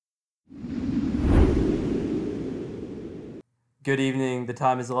Good evening. The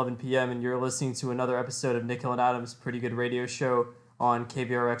time is 11 p.m., and you're listening to another episode of Nikhil and Adam's Pretty Good Radio Show on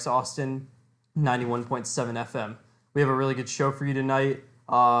KBRX Austin 91.7 FM. We have a really good show for you tonight.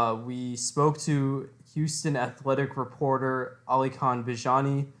 We spoke to Houston athletic reporter Alykhan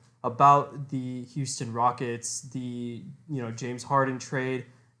Bijani about the Houston Rockets, the James Harden trade,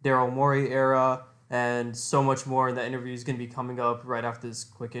 Daryl Morey era, and so much more. And that interview is going to be coming up right after this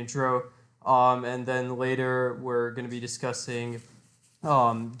quick intro. And then later we're going to be discussing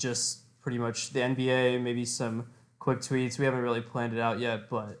just pretty much the NBA, maybe some quick tweets. We haven't really planned it out yet,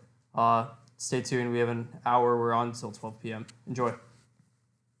 but stay tuned. We have an hour. We're on until 12 p.m. Enjoy.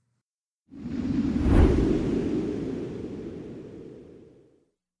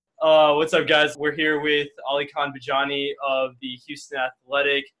 What's up, guys? We're here with Alykhan Bijani of the Houston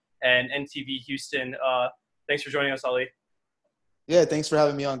Athletic and NTV Houston. Thanks for joining us, Ali. Yeah, thanks for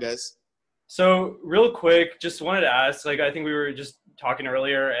having me on, guys. So real quick, just wanted to ask, I think we were just talking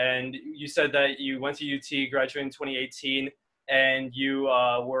earlier, and you said that you went to UT, graduated in 2018, and you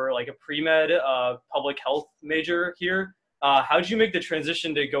were like a pre-med public health major here. How did you make the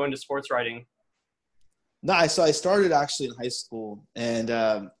transition to go into sports writing? No, so I started actually in high school, and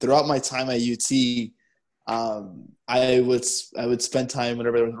throughout my time at UT, I would spend time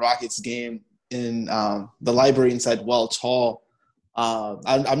whenever there was a Rockets game in the library inside Welch Hall.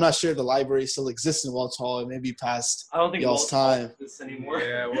 I'm not sure if the library still exists in Welch Hall. It may be past I don't think y'all's time. exists anymore.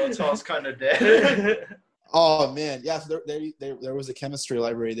 Yeah, Welch Hall's kind of dead. Oh man, yeah. So there was a chemistry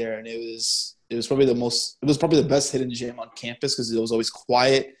library there, and it was probably the best hidden gem on campus because it was always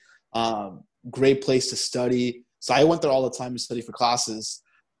quiet. Great place to study. So I went there all the time to study for classes.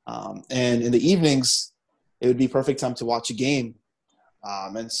 And in the evenings, it would be perfect time to watch a game.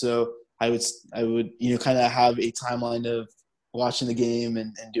 And so I would kind of have a timeline of watching the game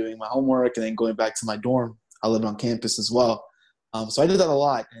and doing my homework and then going back to my dorm. I lived on campus as well. So I did that a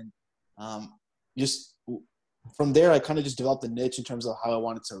lot. And just from there, I kind of just developed a niche in terms of how I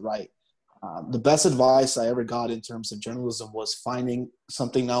wanted to write. The best advice I ever got in terms of journalism was finding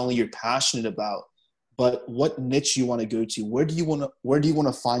something not only you're passionate about, but what niche you want to go to. Where do you want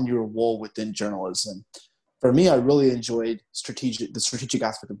to find your role within journalism? For me, I really enjoyed the strategic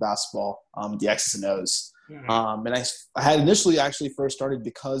aspect of basketball, the X's and O's. Mm-hmm. And I had initially actually first started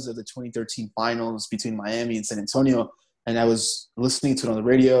because of the 2013 finals between Miami and San Antonio. And I was listening to it on the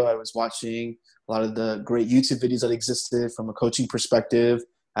radio. I was watching a lot of the great YouTube videos that existed from a coaching perspective.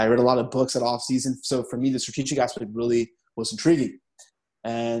 I read a lot of books at off season. So for me, the strategic aspect really was intriguing.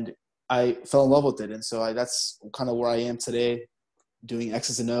 And I fell in love with it. And so that's kind of where I am today, doing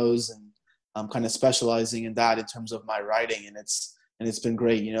X's and O's, and I'm kind of specializing in that in terms of my writing. And it's been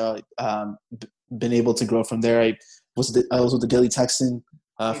great, been able to grow from there. I was with the Daily Texan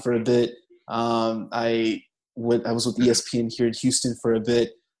for a bit. I was with ESPN here in Houston for a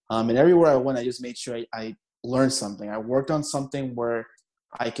bit. And everywhere I went, I just made sure I learned something. I worked on something where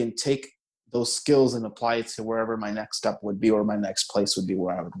I can take those skills and apply it to wherever my next step would be or my next place would be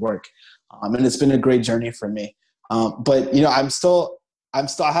where I would work. And it's been a great journey for me. But I still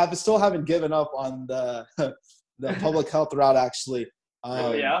haven't given up on the public health route actually.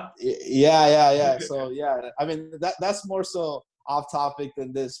 Yeah. Yeah. So yeah, I mean that's more so off topic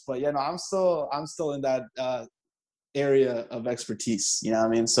than this, but I'm still in that area of expertise. You know what I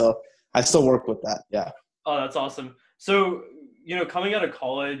mean? So I still work with that. Yeah. Oh, that's awesome. So, coming out of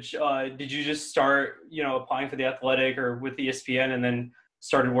college, did you just start, applying for the Athletic or with ESPN and then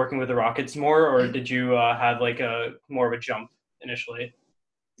started working with the Rockets more, or did you have like a more of a jump initially?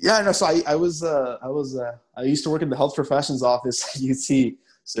 Yeah, no. So I used to work in the health professions office at UT.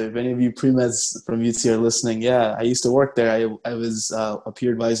 So if any of you pre-meds from UT are listening, yeah, I used to work there. I was a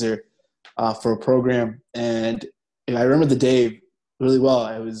peer advisor for a program, and I remember the day really well.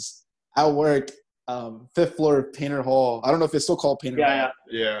 I was at work. Fifth floor of Painter Hall. I don't know if it's still called Painter Hall.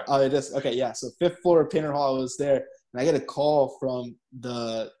 Yeah. Oh, it is? Okay, yeah. So fifth floor of Painter Hall, I was there. And I get a call from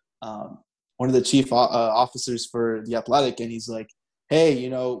the one of the chief officers for the Athletic. And he's like, hey,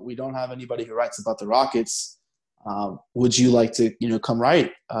 we don't have anybody who writes about the Rockets. Would you like to, come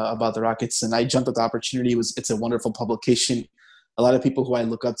write about the Rockets? And I jumped at the opportunity. It's a wonderful publication. A lot of people who I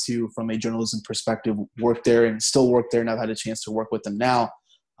look up to from a journalism perspective work there and still work there. And I've had a chance to work with them now.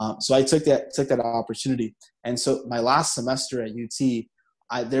 So I took that opportunity. And so my last semester at UT,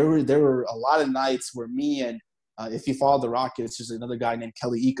 there were a lot of nights where me and if you follow the Rockets, there's another guy named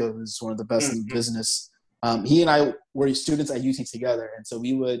Kelly Iko, who's one of the best in the business. He and I were students at UT together. And so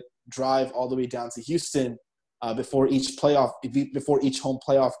we would drive all the way down to Houston before each home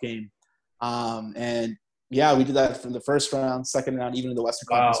playoff game. And yeah, we did that from the first round, second round, even in the Western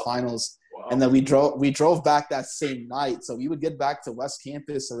Conference Finals. Wow. And then we drove back that same night. So we would get back to West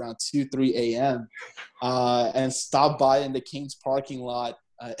Campus around 2-3 a.m. And stop by in the Kings parking lot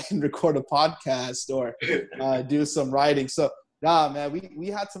and record a podcast or do some writing. So, nah, man, we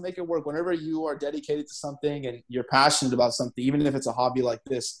had to make it work. Whenever you are dedicated to something and you're passionate about something, even if it's a hobby like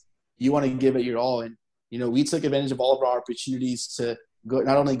this, you want to give it your all. And, we took advantage of all of our opportunities to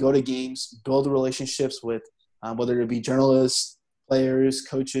not only go to games, build relationships with whether it be journalists, players,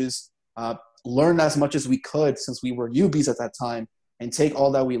 coaches, learn as much as we could since we were newbies at that time, and take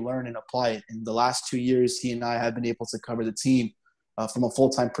all that we learned and apply it. In the last 2 years, he and I have been able to cover the team from a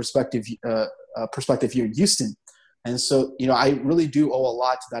full-time perspective here in Houston. And so, I really do owe a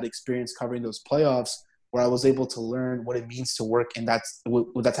lot to that experience covering those playoffs, where I was able to learn what it means to work in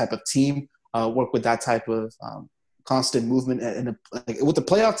with that type of team, work with that type of constant movement. And with the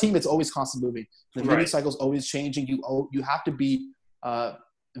playoff team, it's always constant moving. The mini cycle is always changing. You have to be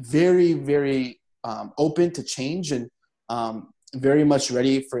very, very open to change and very much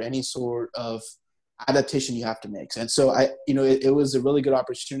ready for any sort of adaptation you have to make. And so it was a really good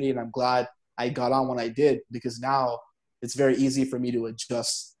opportunity, and I'm glad I got on when I did, because now it's very easy for me to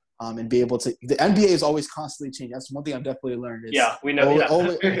adjust and be able to. The NBA is always constantly changing. That's one thing I've definitely learned. We know.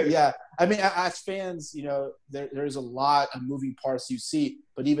 Yeah. I mean, as fans, there's a lot of moving parts you see,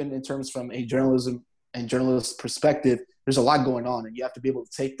 but even in terms from a journalist perspective, there's a lot going on, and you have to be able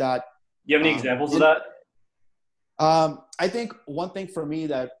to take that. Do you have any examples of that? I think one thing for me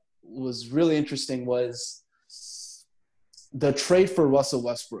that was really interesting was the trade for Russell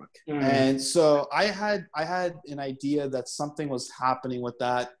Westbrook. And so I had an idea that something was happening with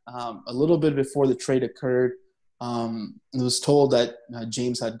that a little bit before the trade occurred. It was told that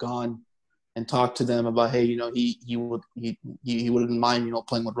James had gone and talked to them about, hey, he wouldn't mind,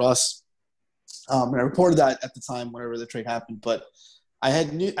 playing with Russ. And I reported that at the time whenever the trade happened, but I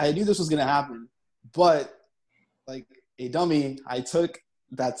knew this was going to happen. But like a dummy, I took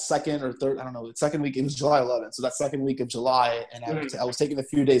that second or third, I don't know, the second week, it was July 11th. So that second week of July, and I was taking a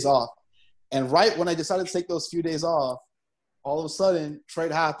few days off. And right when I decided to take those few days off, all of a sudden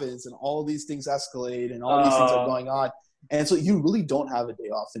trade happens and all these things escalate and all these things are going on. And so you really don't have a day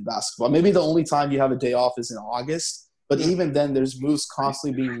off in basketball. Maybe the only time you have a day off is in August, but even then there's moves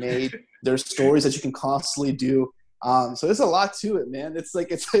constantly being made. There's stories that you can constantly do. So there's a lot to it, man. It's like,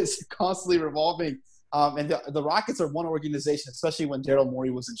 it's constantly revolving. And the Rockets are one organization, especially when Daryl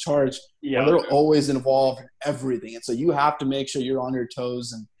Morey was in charge. Yeah, they're always involved in everything. And so you have to make sure you're on your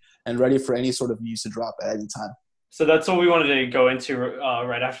toes and ready for any sort of news to drop at any time. So that's what we wanted to go into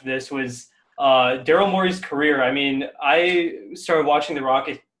right after this was Daryl Morey's career. I mean, I started watching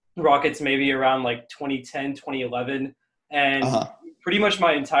the Rockets maybe around like 2010, 2011. And pretty much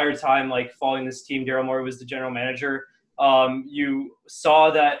my entire time like following this team, Daryl Morey was the general manager. You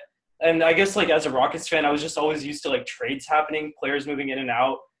saw that. And I guess, like, as a Rockets fan, I was just always used to, like, trades happening, players moving in and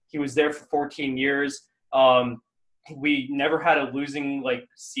out. He was there for 14 years. We never had a losing, like,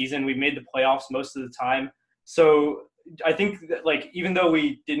 season. We made the playoffs most of the time. So I think that, like, even though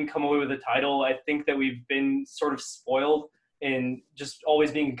we didn't come away with a title, I think that we've been sort of spoiled in just always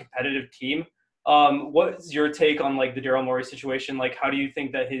being a competitive team. What's your take on, like, the Daryl Morey situation? Like, how do you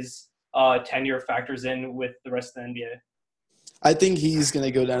think that his tenure factors in with the rest of the NBA? I think he's going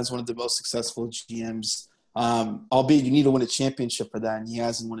to go down as one of the most successful GMs, albeit you need to win a championship for that, and he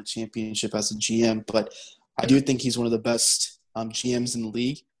hasn't won a championship as a GM. But I do think he's one of the best GMs in the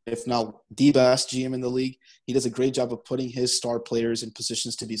league, if not the best GM in the league. He does a great job of putting his star players in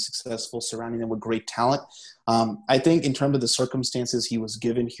positions to be successful, surrounding them with great talent. I think in terms of the circumstances he was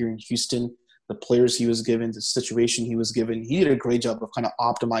given here in Houston, the players he was given, the situation he was given, he did a great job of kind of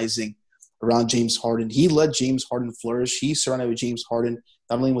optimizing around James Harden. He let James Harden flourish. He surrounded with James Harden,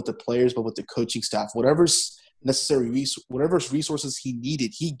 not only with the players, but with the coaching staff. Whatever's necessary, whatever resources he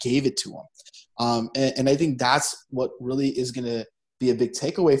needed, he gave it to him. And I think that's what really is going to be a big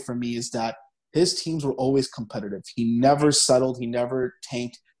takeaway for me, is that his teams were always competitive. He never settled. He never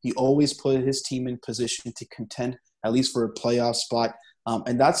tanked. He always put his team in position to contend, at least for a playoff spot.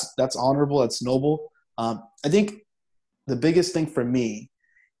 And that's honorable. That's noble. I think the biggest thing for me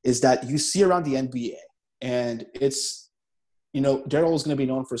is that you see around the NBA, and it's, Daryl is going to be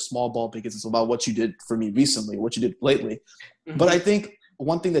known for small ball because it's about what you did for me recently, what you did lately. Mm-hmm. But I think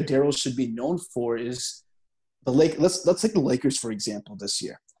one thing that Daryl should be known for is let's take the Lakers, for example, this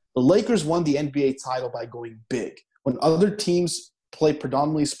year. The Lakers won the NBA title by going big. When other teams play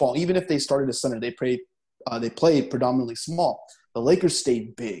predominantly small, even if they started a center, they played predominantly small. The Lakers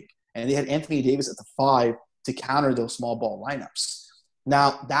stayed big, and they had Anthony Davis at the 5 to counter those small ball lineups.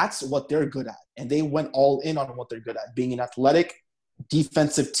 Now, that's what they're good at, and they went all in on what they're good at, being an athletic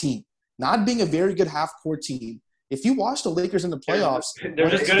defensive team. not being a very good half-court team. If you watch the Lakers in the playoffs, they're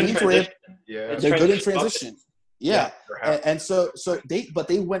just good in transition. They're good in transition. Yeah. And so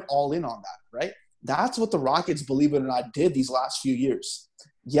they went all in on that, right? That's what the Rockets, believe it or not, did these last few years.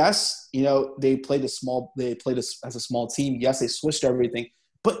 Yes, they played as a small team. Yes, they switched everything,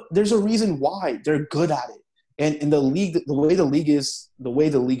 but there's a reason why they're good at it. And in the league, the way the league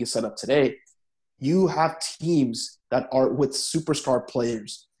is set up today, you have teams that are with superstar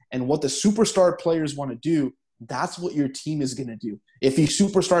players, and what the superstar players want to do, that's what your team is going to do. If your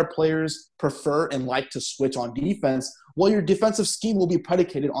superstar players prefer and like to switch on defense, well, your defensive scheme will be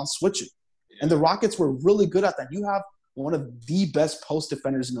predicated on switching. And the Rockets were really good at that. You have one of the best post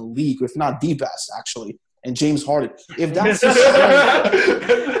defenders in the league, if not the best, actually, and James Harden. If that's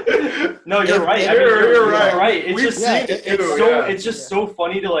no, you're right. You're right. It's just so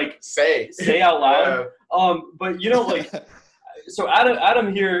funny to say out loud. But so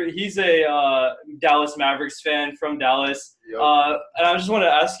Adam here, he's a Dallas Mavericks fan from Dallas. Yep. And I just want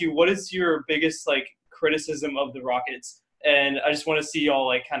to ask you, what is your biggest criticism of the Rockets? And I just want to see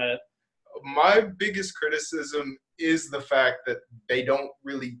y'all kind of. My biggest criticism is the fact that they don't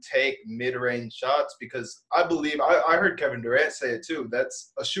really take mid-range shots, because I believe I heard Kevin Durant say it too.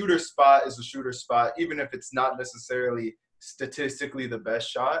 That's a shooter spot is a shooter spot, even if it's not necessarily statistically the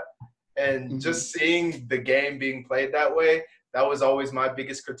best shot. And just seeing the game being played that way, that was always my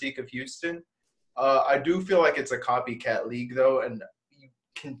biggest critique of Houston. I do feel like it's a copycat league though, and you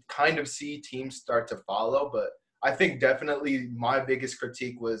can kind of see teams start to follow. But I think definitely my biggest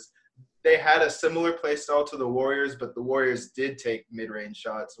critique was they had a similar play style to the Warriors, but the Warriors did take mid-range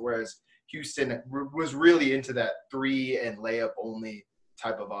shots, whereas Houston was really into that 3 and layup only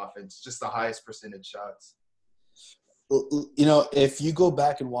type of offense, just the highest percentage shots. If you go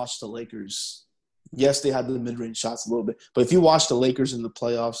back and watch the Lakers, yes, they had the mid-range shots a little bit, but if you watch the Lakers in the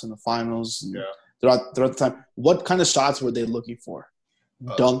playoffs and the finals throughout the time, what kind of shots were they looking for?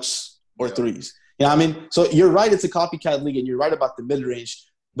 Dunks or threes? So you're right, it's a copycat league, and you're right about the mid-range.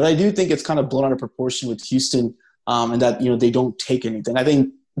 But I do think it's kind of blown out of proportion with Houston, and that, they don't take anything. I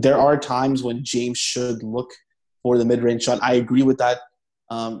think there are times when James should look for the mid-range shot. I agree with that,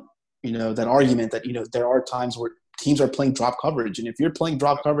 that argument that, there are times where teams are playing drop coverage. And if you're playing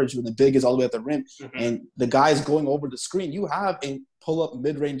drop coverage when the big is all the way at the rim and the guy is going over the screen, you have a pull-up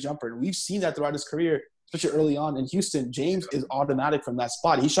mid-range jumper. And we've seen that throughout his career, especially early on in Houston. James is automatic from that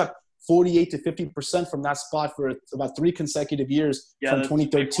spot. He shot 48 to 50% from that spot for about 3 consecutive years from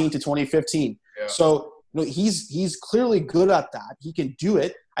 2013 to 2015. Yeah. So, he's clearly good at that. He can do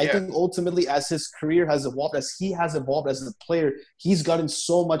it. I think ultimately, as his career has evolved, as he has evolved as a player, he's gotten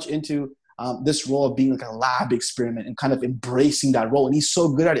so much into this role of being like a lab experiment and kind of embracing that role. And he's so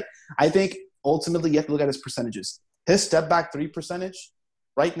good at it. I think ultimately you have to look at his percentages. His step back 3 percentage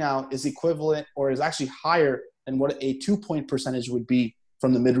right now is equivalent or is actually higher than what a 2-point percentage would be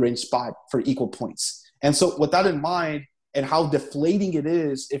from the mid-range spot for equal points. And so with that in mind, and how deflating it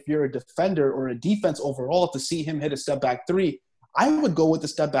is if you're a defender or a defense overall to see him hit a step-back 3, I would go with the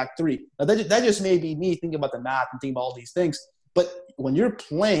step-back 3. Now, that just may be me thinking about the math and thinking about all these things. But when you're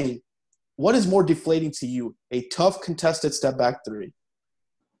playing, what is more deflating to you, a tough contested step-back 3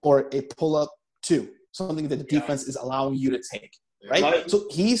 or a pull-up 2, something that the defense is allowing you to take, right? So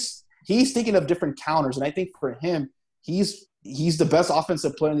he's thinking of different counters, and I think for him, he's the best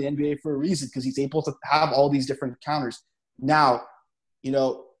offensive player in the NBA for a reason, because he's able to have all these different counters. Now,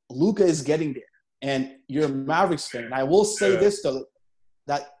 Luka is getting there, and you're a Mavericks fan. And I will say this, though,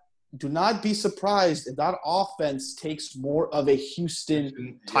 that do not be surprised if that offense takes more of a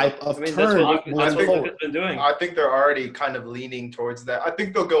Houston type of turn. That's what Luka's been doing. I think they're already kind of leaning towards that. I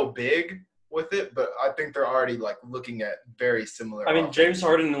think they'll go big with it, but I think they're already looking at very similar. James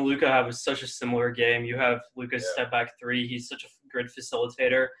Harden and Luka have such a similar game. You have Luka's step back 3. He's such a good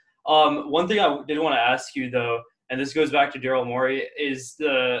facilitator. One thing I did want to ask you though, and this goes back to Daryl Morey, is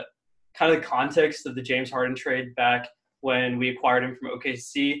the kind of the context of the James Harden trade back when we acquired him from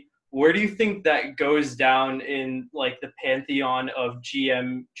OKC. Where do you think that goes down in the pantheon of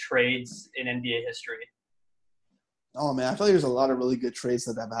GM trades in NBA history? Oh, man, I feel like there's a lot of really good trades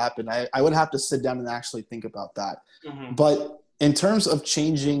that have happened. I would have to sit down and actually think about that. Mm-hmm. But in terms of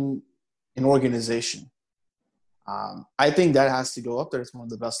changing an organization, I think that has to go up there. It's one of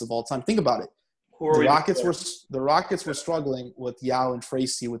the best of all time. Think about it. The Rockets were struggling with Yao and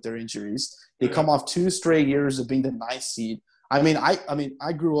Tracy with their injuries. They come off 2 straight years of being the 9th seed.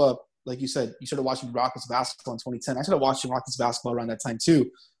 I grew up, like you said, you started watching Rockets basketball in 2010. I started watching Rockets basketball around that time too.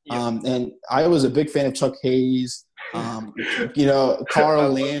 And I was a big fan of Chuck Hayes,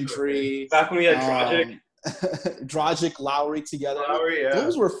 Carl Landry. Back when we had Dragic. Dragic, Lowry together. Lowry, yeah.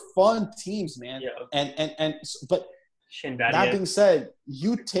 Those were fun teams, man. Yeah. But Shane that Battier. being said,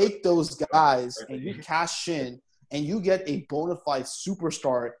 you take those guys and you cash in and you get a bona fide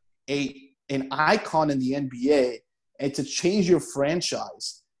superstar, an icon in the NBA, and to change your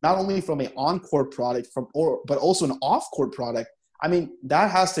franchise, not only from an on-court product but also an off-court product. I mean,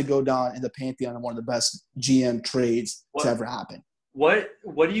 that has to go down in the pantheon of one of the best GM trades to ever happen. What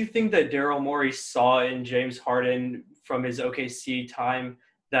do you think that Daryl Morey saw in James Harden from his OKC time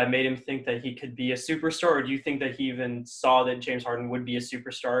that made him think that he could be a superstar? Or do you think that he even saw that James Harden would be a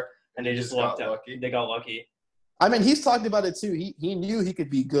superstar and they just lucked out? They got lucky. I mean, he's talked about it too. He knew he could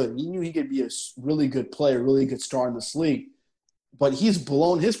be good. He knew he could be a really good player, really good star in this league. But he's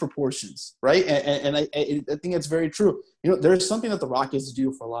blown his proportions, right? And I think it's very true. You know, there's something that the Rockets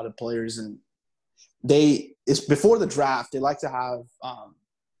do for a lot of players, and it's before the draft. They like to have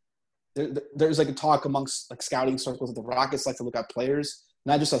there's like a talk amongst like scouting circles that the Rockets like to look at players,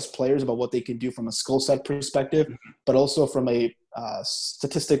 not just as players, about what they can do from a skill set perspective, but also from a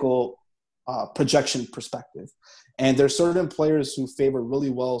statistical projection perspective. And there's certain players who favor really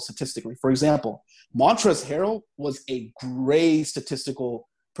well statistically. For example, Montrezl Harrell was a great statistical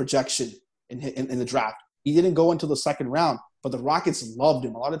projection in the draft. He didn't go into the second round, but the Rockets loved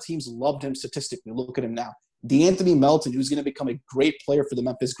him. A lot of teams loved him statistically. Look at him now. DeAnthony Melton, who's going to become a great player for the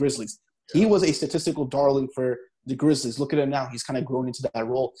Memphis Grizzlies. He was a statistical darling for the Grizzlies. Look at him now. He's kind of grown into that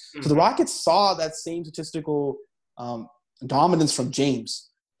role. So the Rockets saw that same statistical dominance from James.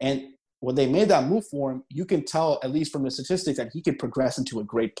 And when they made that move for him, you can tell, at least from the statistics, that he could progress into a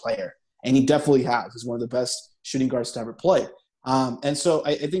great player. And he definitely has. He's one of the best shooting guards to ever play. And so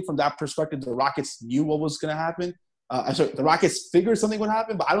I think from that perspective, the Rockets knew what was going to happen. The Rockets figured something would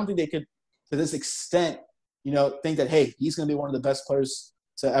happen, but I don't think they could, to this extent, think that, hey, he's going to be one of the best players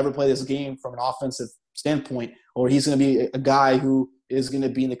to ever play this game from an offensive standpoint, or he's going to be a guy who is going to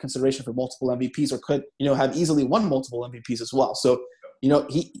be in the consideration for multiple MVPs, or could, have easily won multiple MVPs as well. So,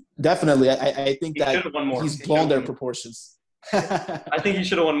 he definitely, I think that he's blown their proportions. I think he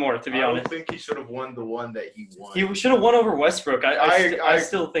should have won more, to be honest. I think he should have won the one that he won. He should have won over Westbrook. I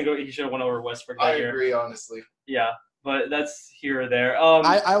still think he should have won over Westbrook that year. I agree, honestly. Yeah, but that's here or there.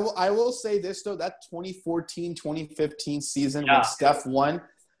 I will say this, though. That 2014-2015 season when Steph won,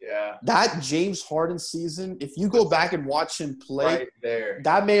 that James Harden season, if you go back and watch him play, right there,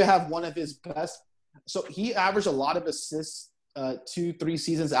 that may have one of his best. So he averaged a lot of assists 2-3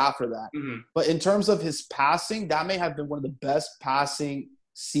 seasons after that. But in terms of his passing, that may have been one of the best passing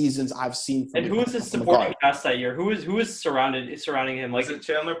seasons I've seen. And who was his supporting cast that year? Who was surrounding him? Like, was it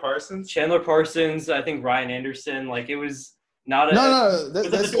Chandler Parsons? Chandler Parsons, I think Ryan Anderson. Like, it was not a no. Was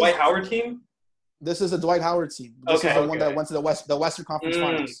it the Dwight Howard team? This is the Dwight Howard team. This is the one that went to the Western Conference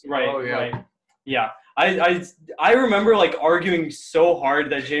Finals. Right. Oh, yeah. Right. Yeah. I remember like arguing so hard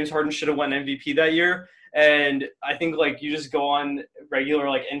that James Harden should have won MVP that year. And I think, like, you just go on regular,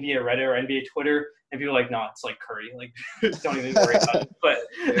 like, NBA Reddit or NBA Twitter, and people are like, no, it's like Curry. Like, don't even worry about it. But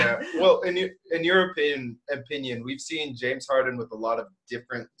yeah. Well, in your opinion, we've seen James Harden with a lot of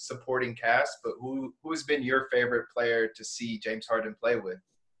different supporting casts, but who's been your favorite player to see James Harden play with?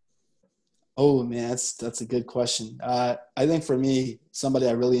 Oh, man, that's a good question. I think for me, somebody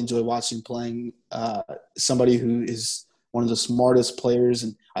I really enjoy watching playing, somebody who is one of the smartest players,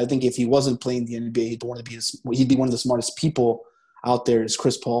 and I think if he wasn't playing the NBA, he'd be one of the smartest people out there, is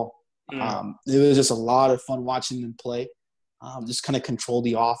Chris Paul. It was just a lot of fun watching him play. Just kind of control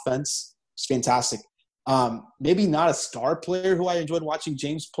the offense. It's fantastic. Maybe not a star player who I enjoyed watching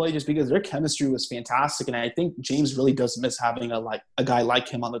James play, just because their chemistry was fantastic, and I think James really does miss having a guy like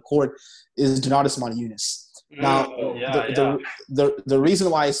him on the court, is Donatas Motiejūnas. Now, the reason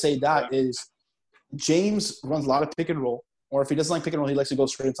why I say that is James runs a lot of pick and roll, or if he doesn't like pick and roll, he likes to go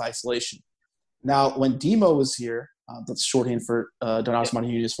straight into isolation. Now, when Demo was here, that's shorthand for Donatas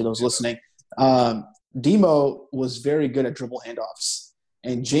Motiejūnas for those listening, Demo was very good at dribble handoffs.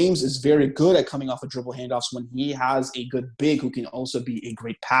 And James is very good at coming off of dribble handoffs when he has a good big who can also be a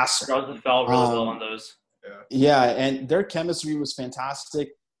great passer. Draws the foul really well on those. Yeah, and their chemistry was fantastic.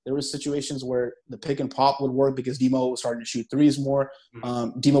 There were situations where the pick and pop would work because Demo was starting to shoot threes more.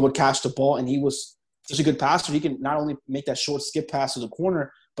 Demo would catch the ball, and he was such a good passer. He can not only make that short skip pass to the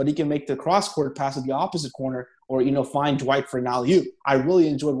corner, but he can make the cross-court pass to the opposite corner, or find Dwight for an alley-oop. I really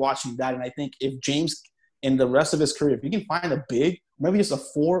enjoyed watching that, and I think if James, in the rest of his career, if he can find a big, maybe just a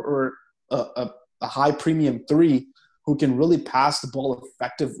 4 or a high premium 3 who can really pass the ball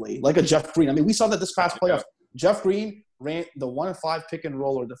effectively, like a Jeff Green. I mean, we saw that this past playoff. Jeff Green ran the 1-5 pick and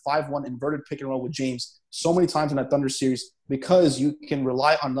roll, or the 5-1 inverted pick and roll with James so many times in that Thunder series, because you can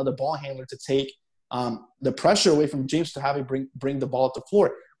rely on another ball handler to take the pressure away from James to have him bring the ball up the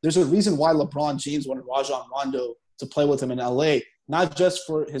floor. There's a reason why LeBron James wanted Rajon Rondo to play with him in LA, not just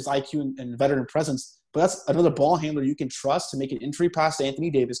for his IQ and veteran presence, but that's another ball handler you can trust to make an entry pass to Anthony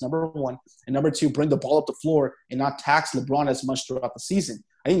Davis, number one, and number two, bring the ball up the floor and not tax LeBron as much throughout the season.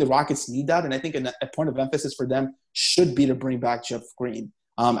 I think the Rockets need that, and I think a point of emphasis for them should be to bring back Jeff Green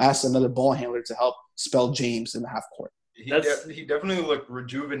as another ball handler to help spell James in the half court. He definitely looked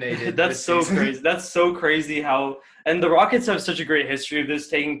rejuvenated. That's so crazy. That's so crazy how – and the Rockets have such a great history of this,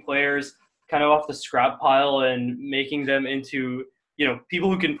 taking players kind of off the scrap pile and making them into,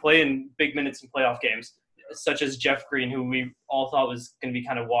 people who can play in big minutes in playoff games, such as Jeff Green, who we all thought was going to be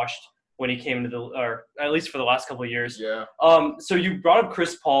kind of washed when he came into or at least for the last couple of years. Yeah. So you brought up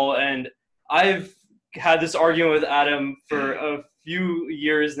Chris Paul, and I've had this argument with Adam for a few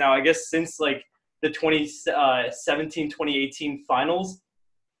years now, I guess since like the 2017-2018 finals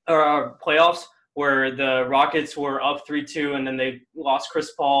or playoffs, where the Rockets were up 3-2 and then they lost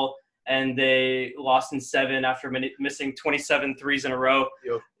Chris Paul and they lost in 7 after missing 27 threes in a row.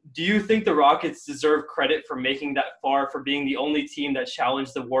 Yep. Do you think the Rockets deserve credit for making that far, for being the only team that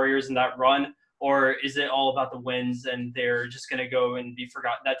challenged the Warriors in that run? Or is it all about the wins and they're just going to go and be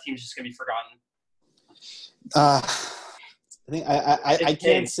forgotten? That team's just going to be forgotten. I think I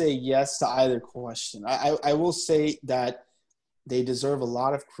can't say yes to either question. I will say that they deserve a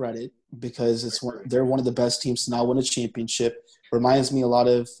lot of credit because they're one of the best teams to now win a championship. Reminds me a lot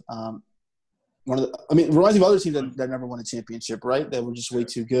of reminds me of other teams that never won a championship, right? That were just way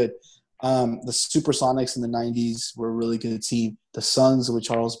too good. The Supersonics in the 90s were a really good team. The Suns with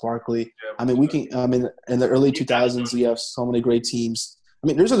Charles Barkley. In the early 2000s, we have so many great teams.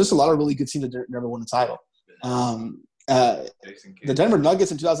 There's just a lot of really good teams that never won a title. The Denver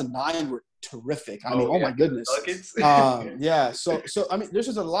Nuggets in 2009 were terrific. My goodness. Yeah. So there's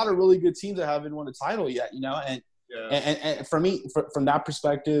just a lot of really good teams that haven't won a title yet, and for me, from that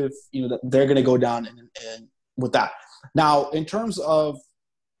perspective, that they're going to go down and with that. Now, in terms of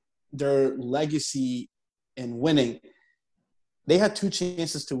their legacy in winning, they had 2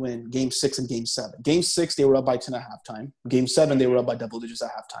 chances to win Game 6 and Game 7. Game 6, they were up by 10 at halftime. Game 7, they were up by double digits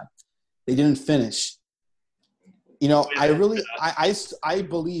at halftime. They didn't finish. I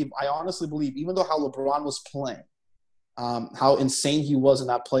honestly believe, even though how LeBron was playing, how insane he was in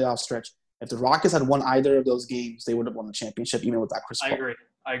that playoff stretch, if the Rockets had won either of those games, they would have won the championship, even with that Chris Paul.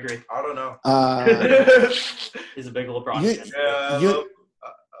 I agree. I don't know. He's a big LeBron fan.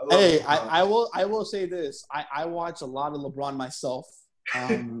 I will say this. I watch a lot of LeBron myself.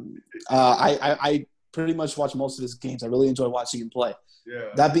 I pretty much watch most of his games. I really enjoy watching him play. Yeah.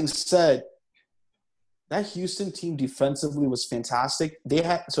 That being said, that Houston team defensively was fantastic.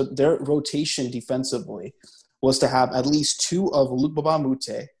 Their rotation defensively was to have at least 2 of Luc Mbah a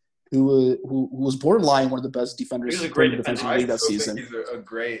Moute, who was borderline one of the best defenders in the defensive league that season. He's a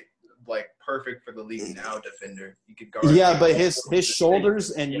great, perfect for the league now defender. You could guard. Yeah, but his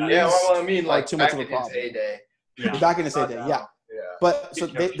shoulders and knees like too much of a problem. Back in his heyday, yeah. But so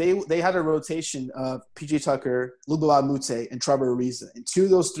they had a rotation of PJ Tucker, Luc Mbah a Moute, and Trevor Ariza, and 2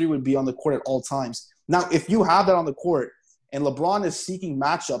 of those 3 would be on the court at all times. Now, if you have that on the court and LeBron is seeking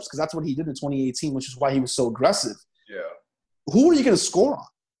matchups, because that's what he did in 2018, which is why he was so aggressive. Yeah. Who are you going to score on?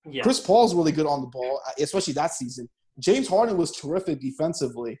 Yeah. Chris Paul's really good on the ball, especially that season. James Harden was terrific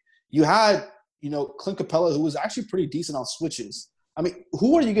defensively. You had, Clint Capella, who was actually pretty decent on switches.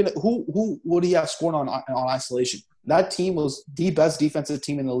 Who would he have scored on isolation? That team was the best defensive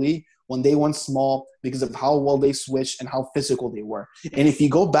team in the league when they went small because of how well they switched and how physical they were. And if you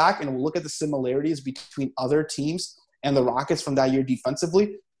go back and look at the similarities between other teams and the Rockets from that year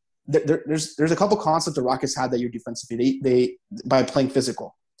defensively, there's a couple concepts the Rockets had that year defensively. They by playing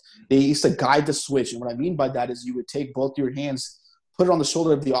physical. They used to guide the switch. And what I mean by that is you would take both your hands, put it on the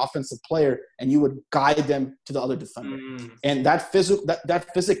shoulder of the offensive player, and you would guide them to the other defender. And that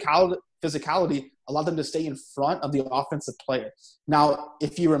physicality allowed them to stay in front of the offensive player. Now,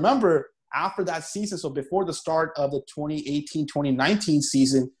 if you remember, after that season, so before the start of the 2018-2019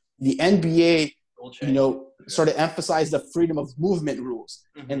 season, the NBA, started to emphasize the freedom of movement rules.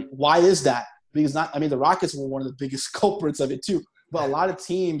 Mm-hmm. And why is that? Because the Rockets were one of the biggest culprits of it too. But a lot of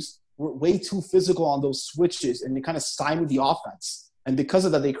teams were way too physical on those switches, and they kind of stymied the offense. And because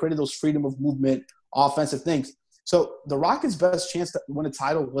of that, they created those freedom of movement, offensive things. So the Rockets' best chance to win a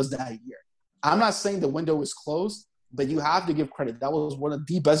title was that year. I'm not saying the window is closed, but you have to give credit. That was one of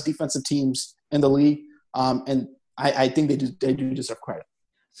the best defensive teams in the league, and I think they do deserve credit.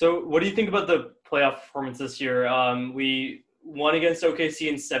 So what do you think about the playoff performance this year? We won against OKC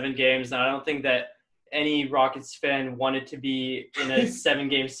in 7 games, and I don't think that any Rockets fan wanted to be in a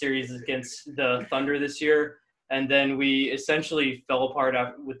 7-game series against the Thunder this year. And then we essentially fell apart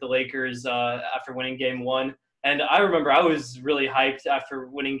with the Lakers after winning Game 1. And I remember I was really hyped after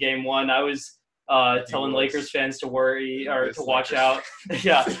winning Game 1. I was telling Lakers fans to worry or to watch out.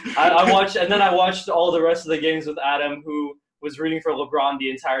 Yeah, I watched, and then I watched all the rest of the games with Adam, who was rooting for LeBron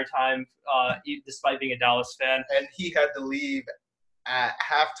the entire time, despite being a Dallas fan. And he had to leave at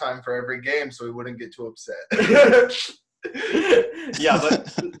halftime for every game so he wouldn't get too upset. Yeah,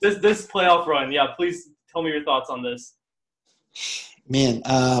 but this playoff run, please tell me your thoughts on this. Man,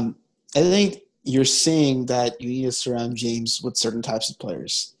 I think you're seeing that you need to surround James with certain types of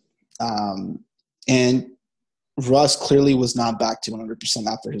players. And Russ clearly was not back to 100%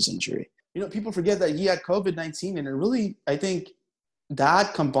 after his injury. People forget that he had COVID-19, and it really, I think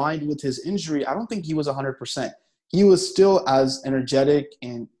that combined with his injury, I don't think he was 100%. He was still as energetic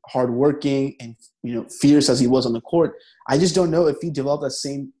and hardworking and, fierce as he was on the court. I just don't know if he developed that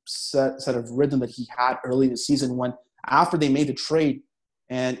same set of rhythm that he had early in the season when, after they made the trade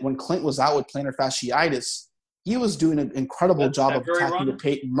and when Clint was out with plantar fasciitis, he was doing an incredible job of attacking the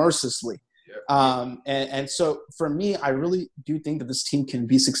paint mercilessly. And so for me, I really do think that this team can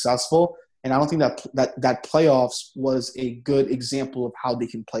be successful. And I don't think that playoffs was a good example of how they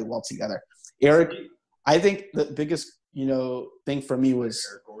can play well together. Eric, I think the biggest, thing for me was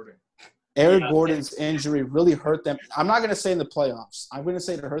Eric Gordon's injury really hurt them. I'm not going to say in the playoffs. I'm going to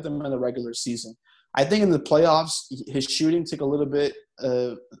say it hurt them in the regular season. I think in the playoffs, his shooting took a little bit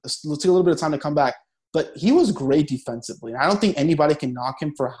of time to come back. But he was great defensively. And I don't think anybody can knock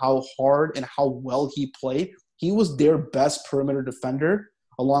him for how hard and how well he played. He was their best perimeter defender,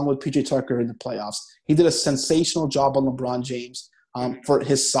 along with PJ Tucker in the playoffs. He did a sensational job on LeBron James. For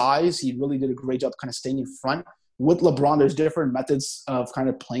his size, he really did a great job kind of staying in front. With LeBron, there's different methods of kind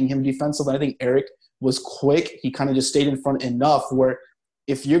of playing him defensively. I think Eric was quick. He kind of just stayed in front enough where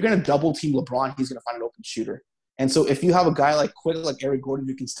if you're going to double team LeBron, he's going to find an open shooter. And so if you have a guy like Eric Gordon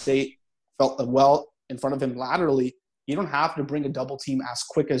who can stay well in front of him laterally, you don't have to bring a double team as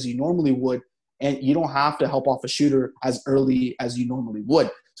quick as you normally would, and you don't have to help off a shooter as early as you normally would.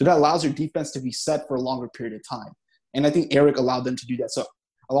 So that allows your defense to be set for a longer period of time. And I think Eric allowed them to do that. So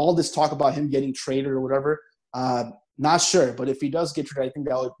all this talk about him getting traded or whatever, not sure. But if he does get traded, I think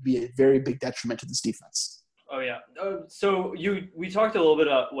that would be a very big detriment to this defense. Oh, yeah. So we talked a little bit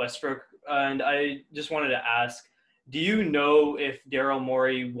about Westbrook, and I just wanted to ask, do you know if Daryl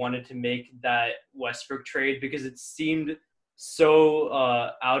Morey wanted to make that Westbrook trade? Because it seemed so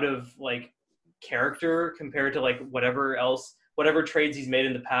out of, character compared to, whatever trades he's made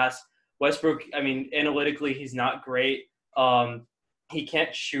in the past. Westbrook, analytically, he's not great. He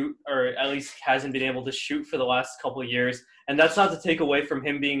can't shoot, or at least hasn't been able to shoot for the last couple of years. And that's not to take away from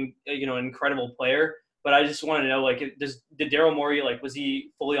him being, an incredible player. But I just want to know, did Daryl Morey, was he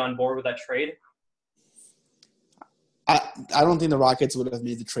fully on board with that trade? I don't think the Rockets would have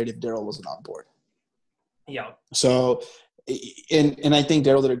made the trade if Daryl wasn't on board. Yeah. So, and I think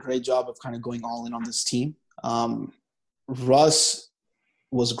Daryl did a great job of kind of going all in on this team. Russ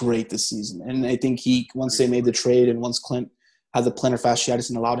was great this season. And I think once they made the trade and once Clint had the plantar fasciitis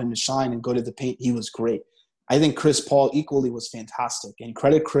and allowed him to shine and go to the paint, he was great. I think Chris Paul equally was fantastic. And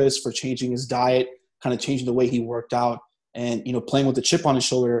credit Chris for changing his diet, kind of changing the way he worked out, and, playing with the chip on his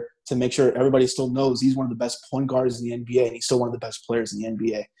shoulder to make sure everybody still knows he's one of the best point guards in the NBA and he's still one of the best players in the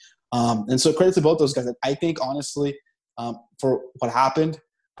NBA. And so credit to both those guys. I think, honestly, for what happened,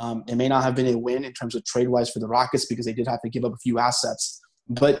 it may not have been a win in terms of trade-wise for the Rockets because they did have to give up a few assets.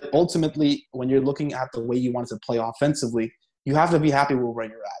 But ultimately, when you're looking at the way you wanted to play offensively, you have to be happy with where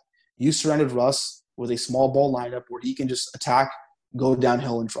you're at. You surrounded Russ with a small ball lineup where he can just attack, go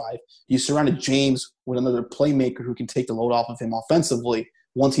downhill, and drive. You surrounded James with another playmaker who can take the load off of him offensively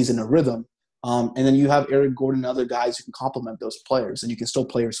once he's in a rhythm. And then you have Eric Gordon and other guys who can complement those players, and you can still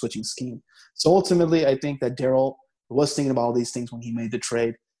play your switching scheme. So ultimately, I think that Daryl was thinking about all these things when he made the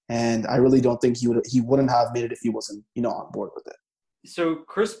trade, and I really don't think he wouldn't have made it if he wasn't, on board with it. So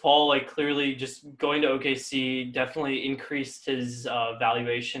Chris Paul, clearly just going to OKC definitely increased his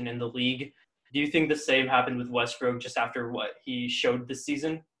valuation in the league. Do you think the same happened with Westbrook just after what he showed this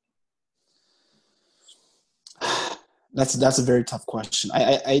season? That's a very tough question.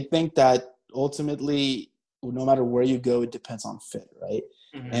 I think that ultimately, no matter where you go, it depends on fit, right?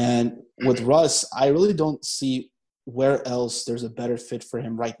 Mm-hmm. And with Russ, I really don't see where else there's a better fit for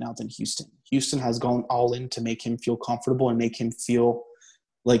him right now than Houston. Houston has gone all in to make him feel comfortable and make him feel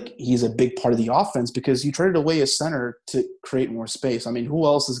like he's a big part of the offense because you traded away a center to create more space. Who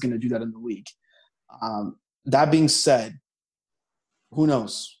else is going to do that in the league? That being said, who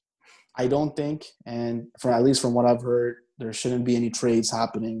knows? I don't think, and at least from what I've heard, there shouldn't be any trades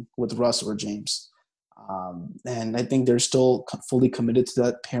happening with Russ or James. And I think they're still fully committed to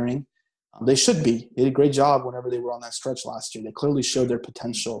that pairing. They should be. They did a great job whenever they were on that stretch last year. They clearly showed their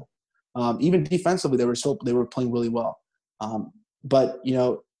potential. Even defensively, they were playing really well. But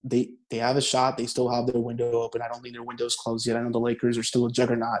they have a shot. They still have their window open. I don't think their window's closed yet. I know the Lakers are still a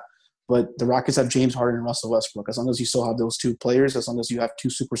juggernaut, but the Rockets have James Harden and Russell Westbrook. As long as you still have those two players, as long as you have two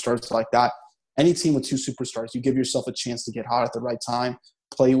superstars like that, any team with two superstars, you give yourself a chance to get hot at the right time,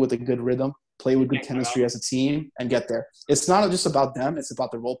 play with a good rhythm, play with good chemistry as a team, and get there. It's not just about them. It's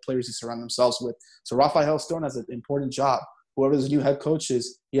about the role players you surround themselves with. So Rafael Stone has an important job. Whoever his new head coach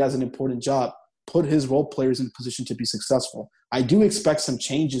is, he has an important job. Put his role players in a position to be successful. I do expect some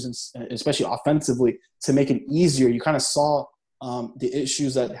changes, especially offensively, to make it easier. You kind of saw the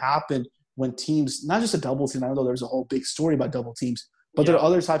issues that happened when teams, not just a double team, I know there's a whole big story about double teams, but there are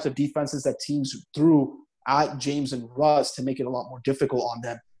other types of defenses that teams threw at James and Russ to make it a lot more difficult on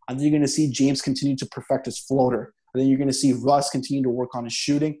them. I think you're going to see James continue to perfect his floater. I think you're going to see Russ continue to work on his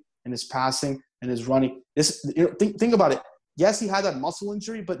shooting and his passing and his running. Think about it. Yes, he had that muscle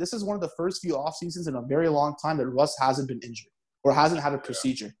injury, but this is one of the first few off seasons in a very long time that Russ hasn't been injured or hasn't had a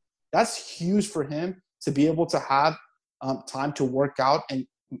procedure. That's huge for him to be able to have time to work out and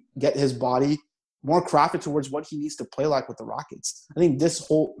get his body more crafted towards what he needs to play like with the Rockets. I think this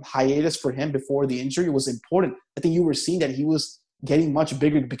whole hiatus for him before the injury was important. I think you were seeing that he was getting much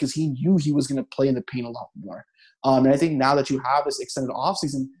bigger because he knew he was going to play in the paint a lot more. And I think now that you have this extended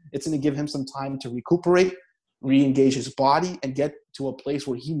offseason, it's going to give him some time to recuperate, re-engage his body, and get to a place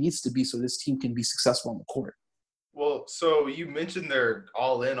where he needs to be so this team can be successful on the court. Well, so you mentioned they're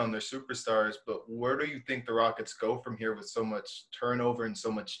all in on their superstars, but where do you think the Rockets go from here with so much turnover and so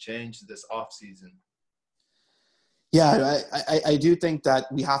much change this offseason? Yeah, I do think that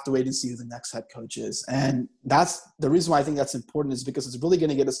we have to wait and see who the next head coach is. And that's the reason why I think that's important is because it's really going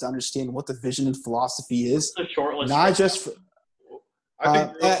to get us to understand what the vision and philosophy is. The short list. Not just for, I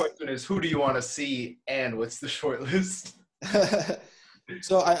think the real question is, who do you want to see and what's the short list?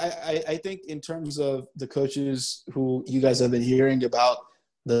 So I think in terms of the coaches who you guys have been hearing about,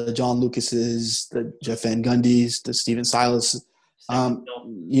 the John Lucases, the Jeff Van Gundy's, the Steven Silas,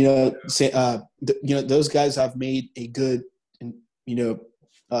 those guys have made a good,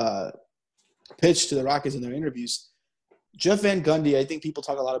 pitch to the Rockets in their interviews. Jeff Van Gundy, I think people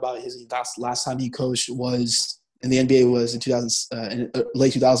talk a lot about his last time he coached was in the NBA was in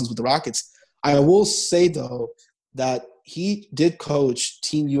late 2000s with the Rockets. I will say though that he did coach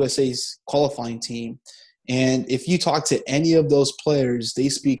Team USA's qualifying team. And if you talk to any of those players, they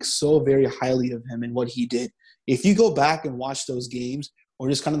speak so very highly of him and what he did. If you go back and watch those games or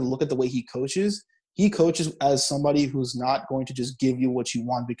just kind of look at the way he coaches as somebody who's not going to just give you what you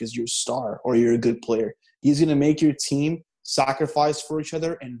want because you're a star or you're a good player. He's going to make your team sacrifice for each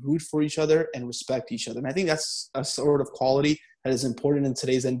other and root for each other and respect each other. And I think that's a sort of quality that is important in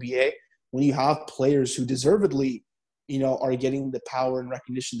today's NBA when you have players who deservedly are getting the power and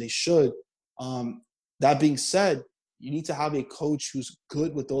recognition they should. That being said, you need to have a coach who's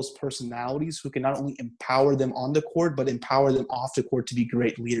good with those personalities who can not only empower them on the court, but empower them off the court to be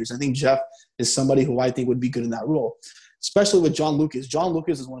great leaders. I think Jeff is somebody who I think would be good in that role, especially with John Lucas. John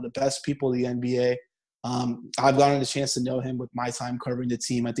Lucas is one of the best people in the NBA. I've gotten a chance to know him with my time covering the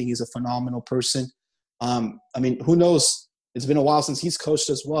team. I think he's a phenomenal person. Who knows? It's been a while since he's coached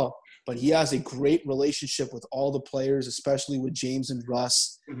as well. But he has a great relationship with all the players, especially with James and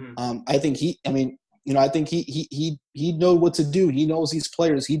Russ. Mm-hmm. I think he'd know what to do. He knows these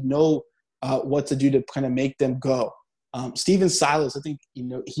players. He'd know what to do to kind of make them go. Steven Silas, I think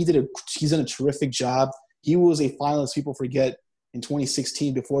he's done a terrific job. He was a finalist. People forget in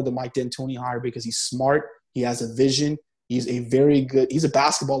 2016 before the Mike D'Antoni hire because he's smart. He has a vision. He's a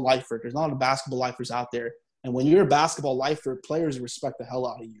basketball lifer. There's not a lot of basketball lifers out there. And when you're a basketball lifer, players respect the hell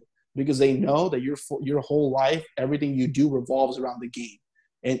out of you, because they know that your whole life, everything you do revolves around the game.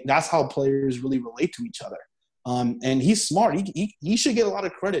 And that's how players really relate to each other. And he's smart. He should get a lot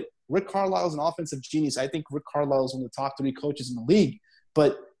of credit. Rick Carlisle is an offensive genius. I think Rick Carlisle is one of the top 3 coaches in the league.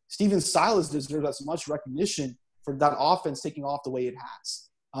 But Steven Silas deserves as much recognition for that offense taking off the way it has.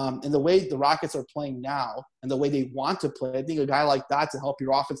 And the way the Rockets are playing now and the way they want to play, I think a guy like that to help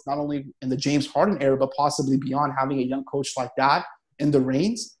your offense, not only in the James Harden era, but possibly beyond, having a young coach like that in the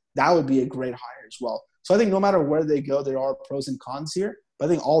reins, that would be a great hire as well. So I think no matter where they go, there are pros and cons here. But I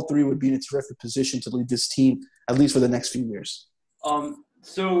think all 3 would be in a terrific position to lead this team, at least for the next few years.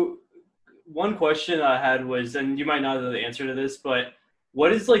 So one question I had was, and you might not know the answer to this, but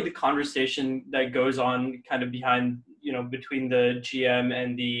what is like the conversation that goes on kind of behind, between the GM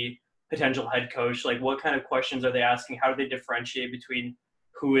and the potential head coach? Like, what kind of questions are they asking? How do they differentiate between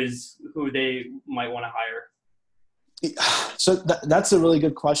who they might want to hire? So that's a really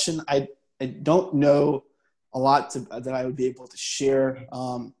good question. I don't know a lot that I would be able to share,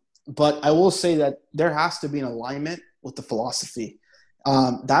 but I will say that there has to be an alignment with the philosophy.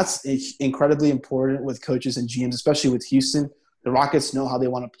 That's incredibly important with coaches and GMs, especially with Houston. The Rockets know how they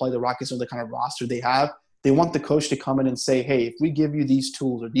want to play. The Rockets know the kind of roster they have. They want the coach to come in and say, hey, if we give you these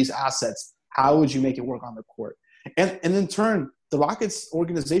tools or these assets, how would you make it work on the court? And in turn, the Rockets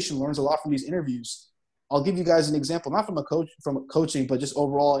organization learns a lot from these interviews. I'll give you guys an example, not from coaching, but just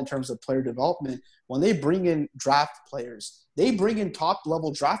overall in terms of player development. When they bring in draft players, they bring in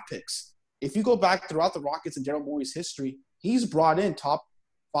top-level draft picks. If you go back throughout the Rockets and Daryl Morey's history, he's brought in top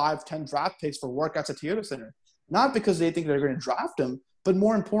 5, 10 draft picks for workouts at Toyota Center. Not because they think they're going to draft them, but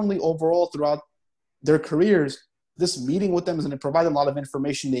more importantly, overall throughout their careers, this meeting with them is going to provide them a lot of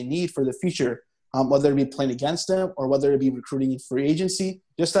information they need for the future, whether it be playing against them or whether it be recruiting in free agency.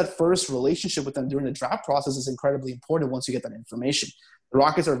 Just that first relationship with them during the draft process is incredibly important once you get that information. The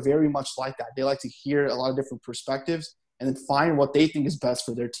Rockets are very much like that. They like to hear a lot of different perspectives and then find what they think is best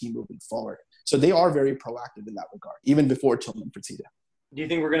for their team moving forward. So they are very proactive in that regard, even before Tillman Fertitta. Do you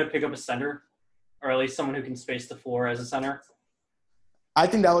think we're going to pick up a center, or at least someone who can space the floor as a center? I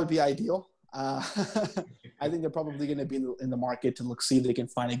think that would be ideal. I think they're probably going to be in the market to see if they can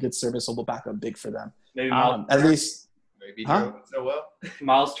find a good serviceable backup big for them. Maybe at least. Maybe Nerlens Noel.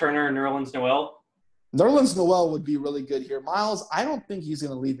 Miles Turner and Nerlens Noel. Nerlens Noel would be really good here. Miles, I don't think he's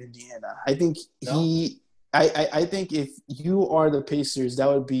going to leave Indiana. I think I think if you are the Pacers, that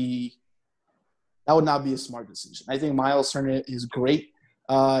would not be a smart decision. I think Miles Turner is great.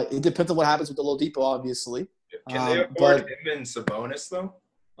 It depends on what happens with the Oladipo, obviously. Can they afford him and Sabonis though?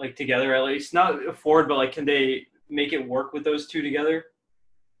 Like together at least, not afford, but like, can they make it work with those two together?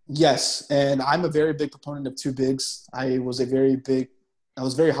 Yes, and I'm a very big proponent of two bigs. I was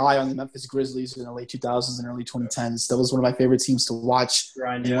very high on the Memphis Grizzlies in the late 2000s and early 2010s. That was one of my favorite teams to watch.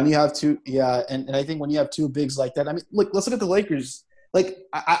 Grind, and when you have two, and I think when you have two bigs like that, I mean, look, let's look at the Lakers. Like,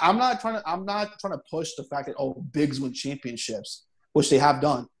 I'm not trying to push the fact that bigs win championships, which they have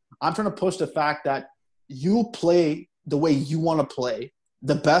done. I'm trying to push the fact that you play the way you want to play,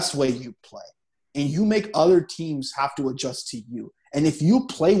 the best way you play, and you make other teams have to adjust to you. And if you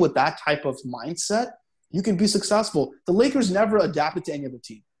play with that type of mindset, you can be successful. The Lakers never adapted to any other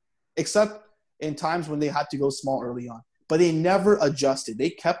team, except in times when they had to go small early on. But they never adjusted.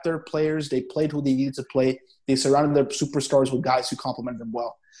 They kept their players. They played who they needed to play. They surrounded their superstars with guys who complemented them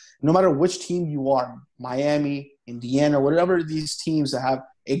well. No matter which team you are, Miami, Indiana, whatever these teams that have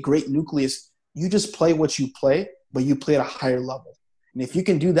a great nucleus, you just play what you play, but you play at a higher level. And if you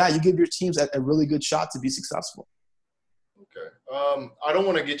can do that, you give your teams a really good shot to be successful. Okay. I don't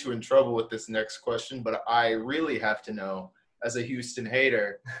want to get you in trouble with this next question, but I really have to know, as a Houston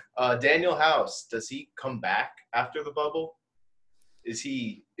hater, Daniel House, does he come back after the bubble? Is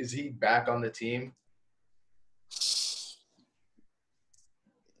he back on the team?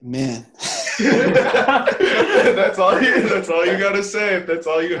 Man. That's all you gotta say. If that's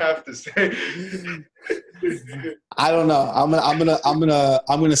all you have to say. I don't know. I'm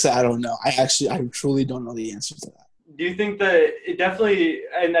gonna say I don't know. I truly don't know the answer to that. Do you think that it definitely,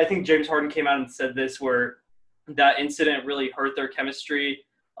 and I think James Harden came out and said this, where that incident really hurt their chemistry?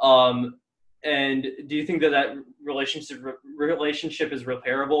 And do you think that relationship is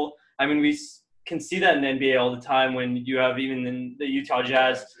repairable? I mean, we can see that in the NBA all the time when you have even in the Utah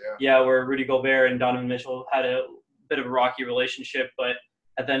Jazz, where Rudy Gobert and Donovan Mitchell had a bit of a rocky relationship, but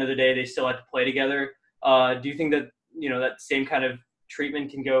at the end of the day, they still had to play together. Do you think that, that same kind of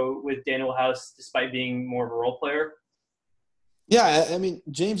treatment can go with Daniel House despite being more of a role player? Yeah, I mean,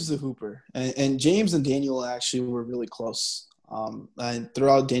 James is a hooper, and James and Daniel actually were really close. And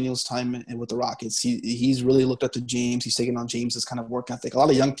throughout Daniel's time with the Rockets, he's really looked up to James. He's taken on James's kind of work ethic. A lot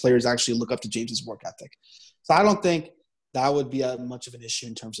of young players actually look up to James's work ethic. So I don't think that would be much of an issue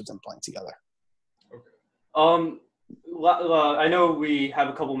in terms of them playing together. Okay. I know we have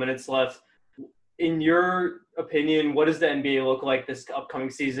a couple minutes left. In your opinion, what does the NBA look like this upcoming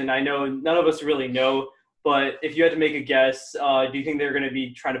season? I know none of us really know, but if you had to make a guess, do you think they're going to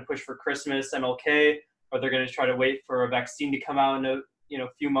be trying to push for Christmas, MLK, or they're going to try to wait for a vaccine to come out in a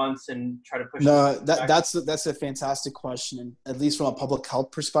few months and try to push? No, that's a fantastic question, and at least from a public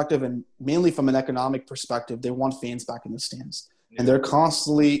health perspective, and mainly from an economic perspective, they want fans back in the stands, and they're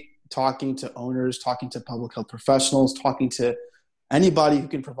constantly talking to owners, talking to public health professionals, talking to anybody who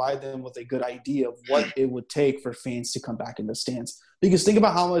can provide them with a good idea of what it would take for fans to come back in the stands. Because think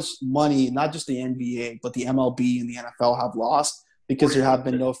about how much money, not just the NBA, but the MLB and the NFL have lost because there have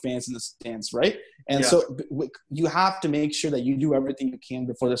been no fans in the stands, right? And so you have to make sure that you do everything you can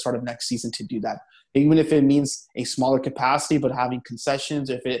before the start of next season to do that. Even if it means a smaller capacity, but having concessions,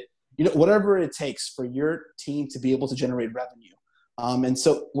 if it, whatever it takes for your team to be able to generate revenue. And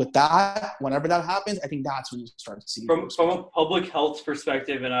so with that, whenever that happens, I think that's when you start to see. From a public health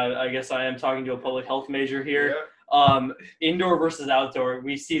perspective, and I guess I am talking to a public health major here, indoor versus outdoor,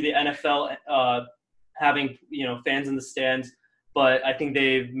 we see the NFL having, fans in the stands, but I think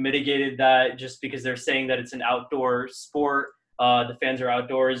they've mitigated that just because they're saying that it's an outdoor sport. The fans are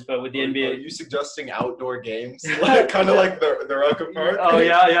outdoors, but with the NBA, are you suggesting outdoor games, kind of like the Rucker Park? Oh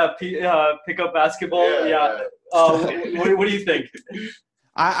yeah, pick up basketball. Yeah. What do you think?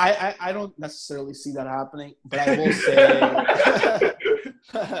 I don't necessarily see that happening, but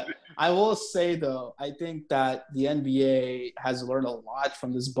I will say, though, I think that the NBA has learned a lot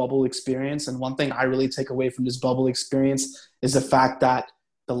from this bubble experience, and one thing I really take away from this bubble experience is the fact that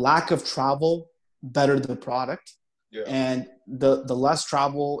the lack of travel bettered the product. Yeah. And the less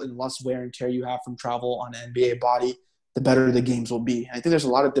travel and less wear and tear you have from travel on an NBA body, the better the games will be. And I think there's a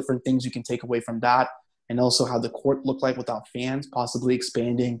lot of different things you can take away from that, and also how the court looked like without fans, possibly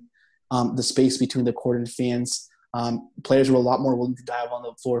expanding the space between the court and fans. Players were a lot more willing to dive on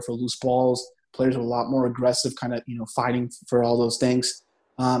the floor for loose balls. Players were a lot more aggressive, kind of fighting for all those things.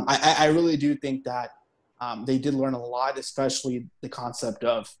 I really do think that they did learn a lot, especially the concept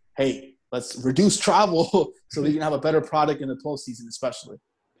of, hey, let's reduce travel so we can have a better product in the postseason, especially.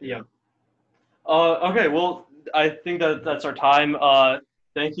 Yeah. Okay, well, I think that's our time.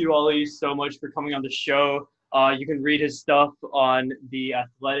 Thank you, Ali, so much for coming on the show. You can read his stuff on The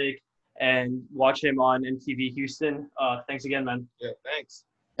Athletic and watch him on MTV Houston. Thanks again, man. Yeah, thanks.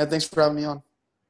 Yeah, thanks for having me on.